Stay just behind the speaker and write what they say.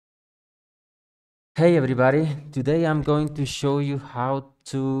Hey everybody, today I'm going to show you how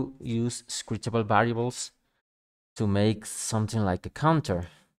to use scriptable variables to make something like a counter.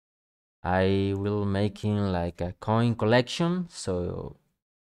 I will making like a coin collection so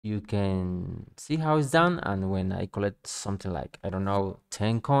you can see how it's done, and when I collect something like, I don't know,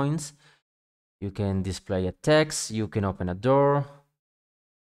 10 coins, you can display a text, you can open a door,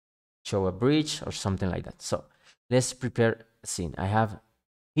 show a bridge or something like that. So let's prepare a scene. I have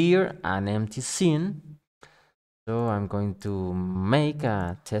here an empty scene. So I'm going to make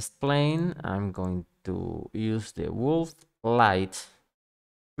a test plane. I'm going to use the wolf light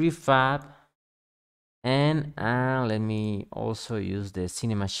prefab, and let me also use the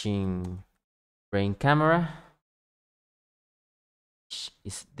Cinemachine brain camera.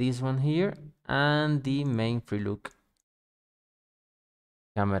 Is this one here, and the main free look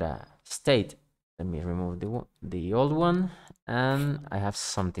camera state. Let me remove the old one, and I have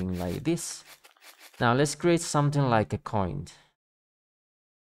something like this. Now let's create something like a coin.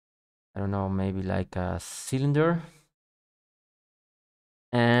 I don't know, maybe like a cylinder.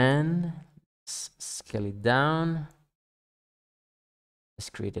 And scale it down.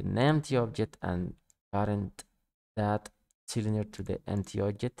 Let's create an empty object and parent that cylinder to the empty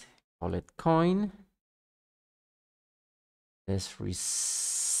object. Call it coin. Let's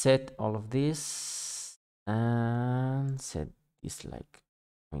reset all of this and set this like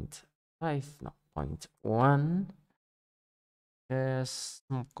 0.5, no, 0.1. Yes,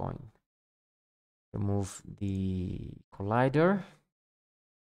 small coin. Remove the collider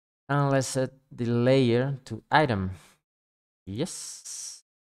and let's set the layer to item. Yes.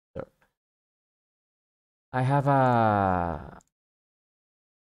 I have a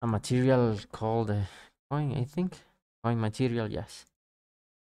material called coin, I think. Coin material, yes.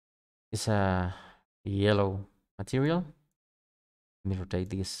 It's a yellow material. Let me rotate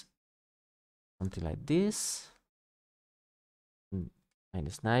this something like this.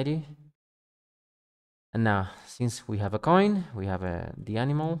 Minus 90. And now, since we have a coin, we have the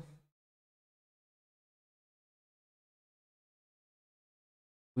animal.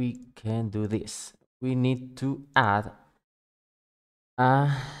 We can do this. We need to add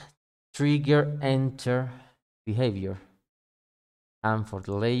a trigger enter behavior. And for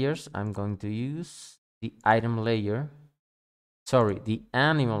the layers, I'm going to use the item layer. Sorry, the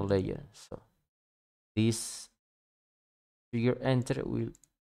animal layer. So this trigger enter will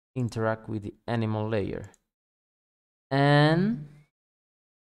interact with the animal layer. And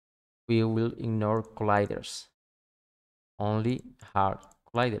we will ignore colliders. Only hard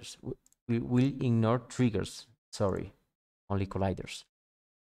colliders. We will ignore triggers. Sorry, only colliders.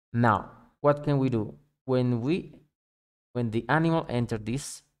 Now, what can we do? When the animal enter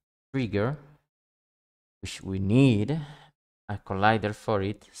this trigger, which we need a collider for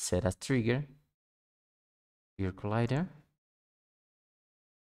it, set as trigger collider.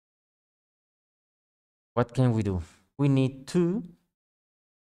 What can we do? We need to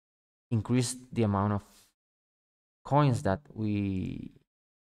increase the amount of coins that we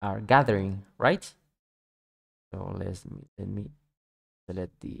are gathering, right? So let me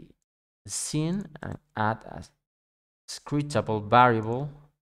select the scene and add a scriptable variable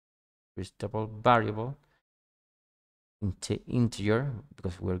into integer,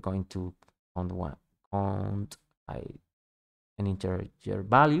 because we're going to count an integer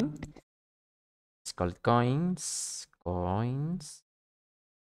value. It's called coins.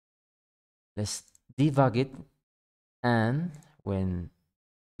 Let's debug it, and when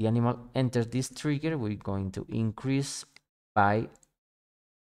the animal enters this trigger, we're going to increase by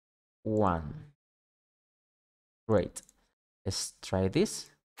 1. Great. Let's try this.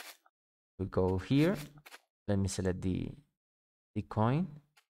 We go here. Let me select the coin.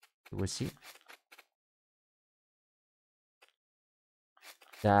 You will see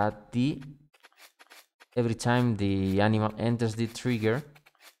that every time the animal enters the trigger,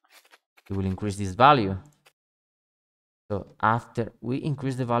 it will increase this value. So after we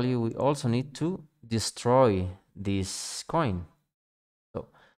increase the value, we also need to destroy this coin. So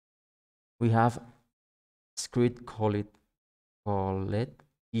we have script call it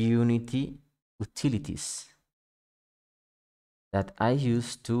Unity utilities that I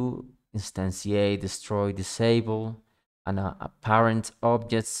use to instantiate, destroy, disable, and apparent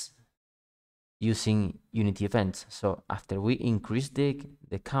objects using Unity events. So after we increase the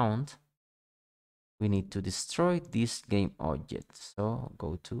count, we need to destroy this game object. So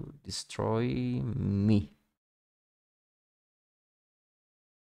go to destroy me.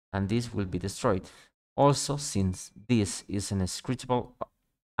 And this will be destroyed. Also, since this is an scriptable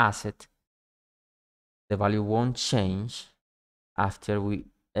asset, the value won't change after we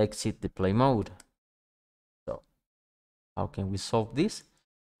exit the play mode. How can we solve this?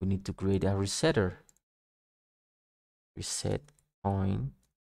 We need to create a resetter. Reset coin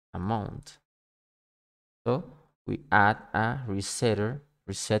amount. So we add a resetter,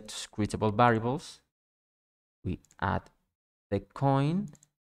 reset to scriptable variables. We add the coin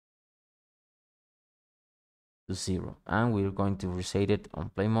to 0, and we're going to reset it on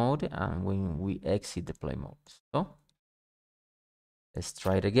play mode and when we exit the play mode. So let's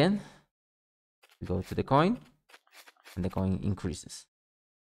try it again. We go to the coin and the coin increases.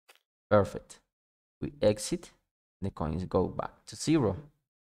 Perfect. We exit, the coins go back to 0.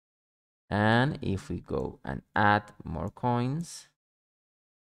 And if we go and add more coins,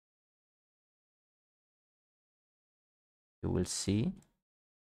 you will see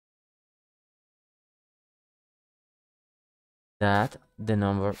that the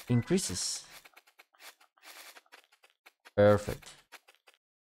number increases. Perfect.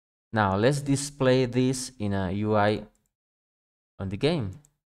 Now let's display this in a UI on the game.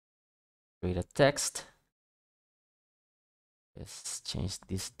 Create a text. Let's change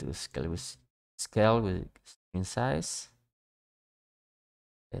this to scale with screen size.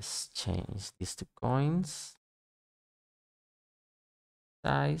 Let's change this to coins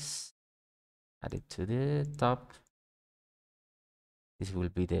size. Add it to the top. This will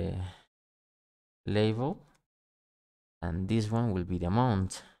be the label, and this one will be the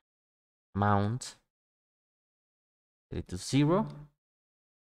amount. Set it to 0,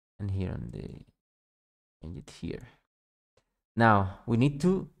 and here on the change it here. Now we need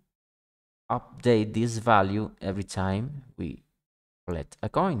to update this value every time we collect a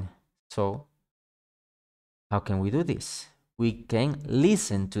coin. So how can we do this? We can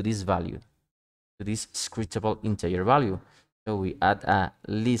listen to this value, to this scriptable integer value. So we add a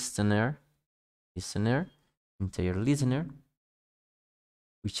listener, integer listener.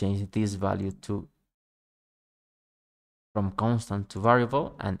 We change this value to from constant to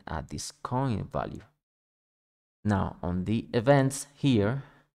variable and add this coin value. Now on the events here,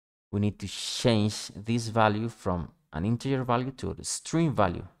 we need to change this value from an integer value to a string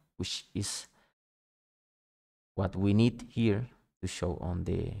value, which is what we need here to show on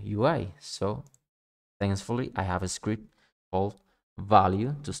the UI. So thankfully, I have a script called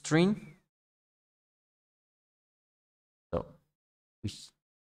value to string. So we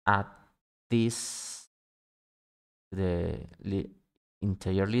add this to the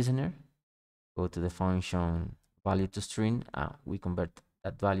integer listener, go to the function value to string, we convert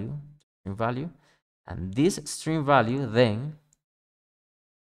that value to string value, and this string value then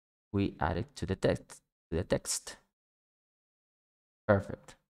we add it to the text.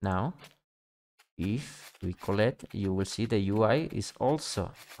 Perfect. Now if we collect, you will see the UI is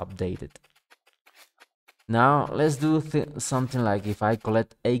also updated. Now let's do something like if I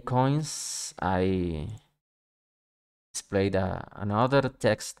collect 8 coins, I displayed another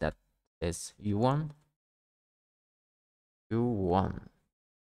text that says U1.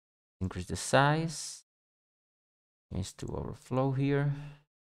 Increase the size. Needs to overflow here.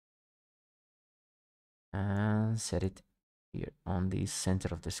 And set it here on the center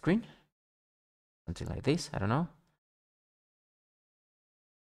of the screen. Something like this, I don't know.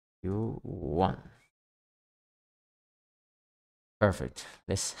 U1. Perfect.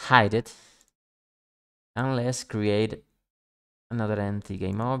 Let's hide it. And let's create another empty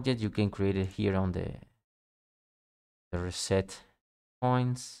game object. You can create it here on the reset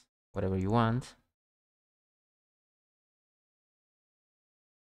points, whatever you want.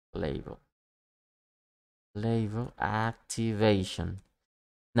 Label activation.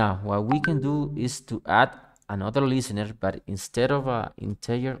 Now what we can do is to add another listener, but instead of an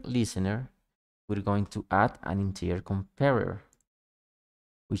integer listener, we're going to add an integer comparer,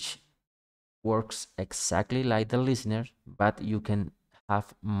 which works exactly like the listener, but you can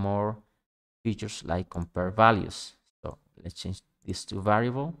have more features like compare values. So let's change this to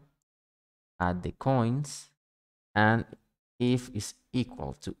variable, add the coins, and if is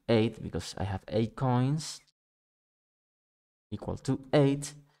equal to 8, because I have 8 coins, equal to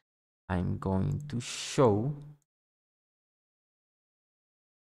 8, I'm going to show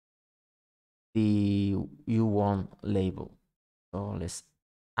the U1 label. So let's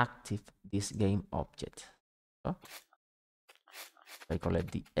active this game object. So I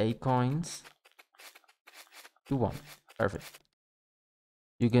collect the 8 coins, U1. Perfect.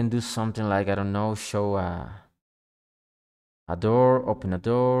 You can do something like, I don't know, show a door, open a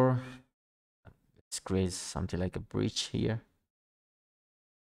door. Let's create something like a bridge here.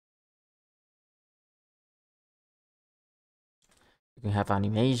 You can have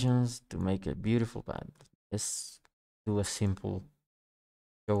animations to make it beautiful, but let's do a simple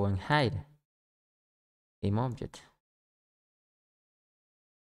show and hide game object.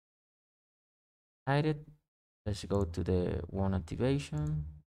 hide it. Let's go to the one activation,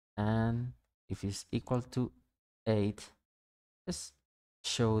 and if it's equal to 8, let's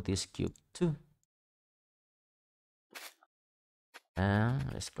show this cube too. And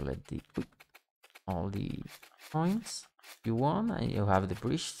let's collect all the points you want, and you have the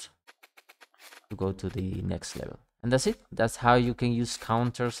bridge to go to the next level. And that's it. That's how you can use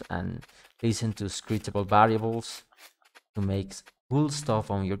counters and listen to scriptable variables to make cool stuff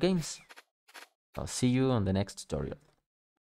on your games. I'll see you on the next tutorial.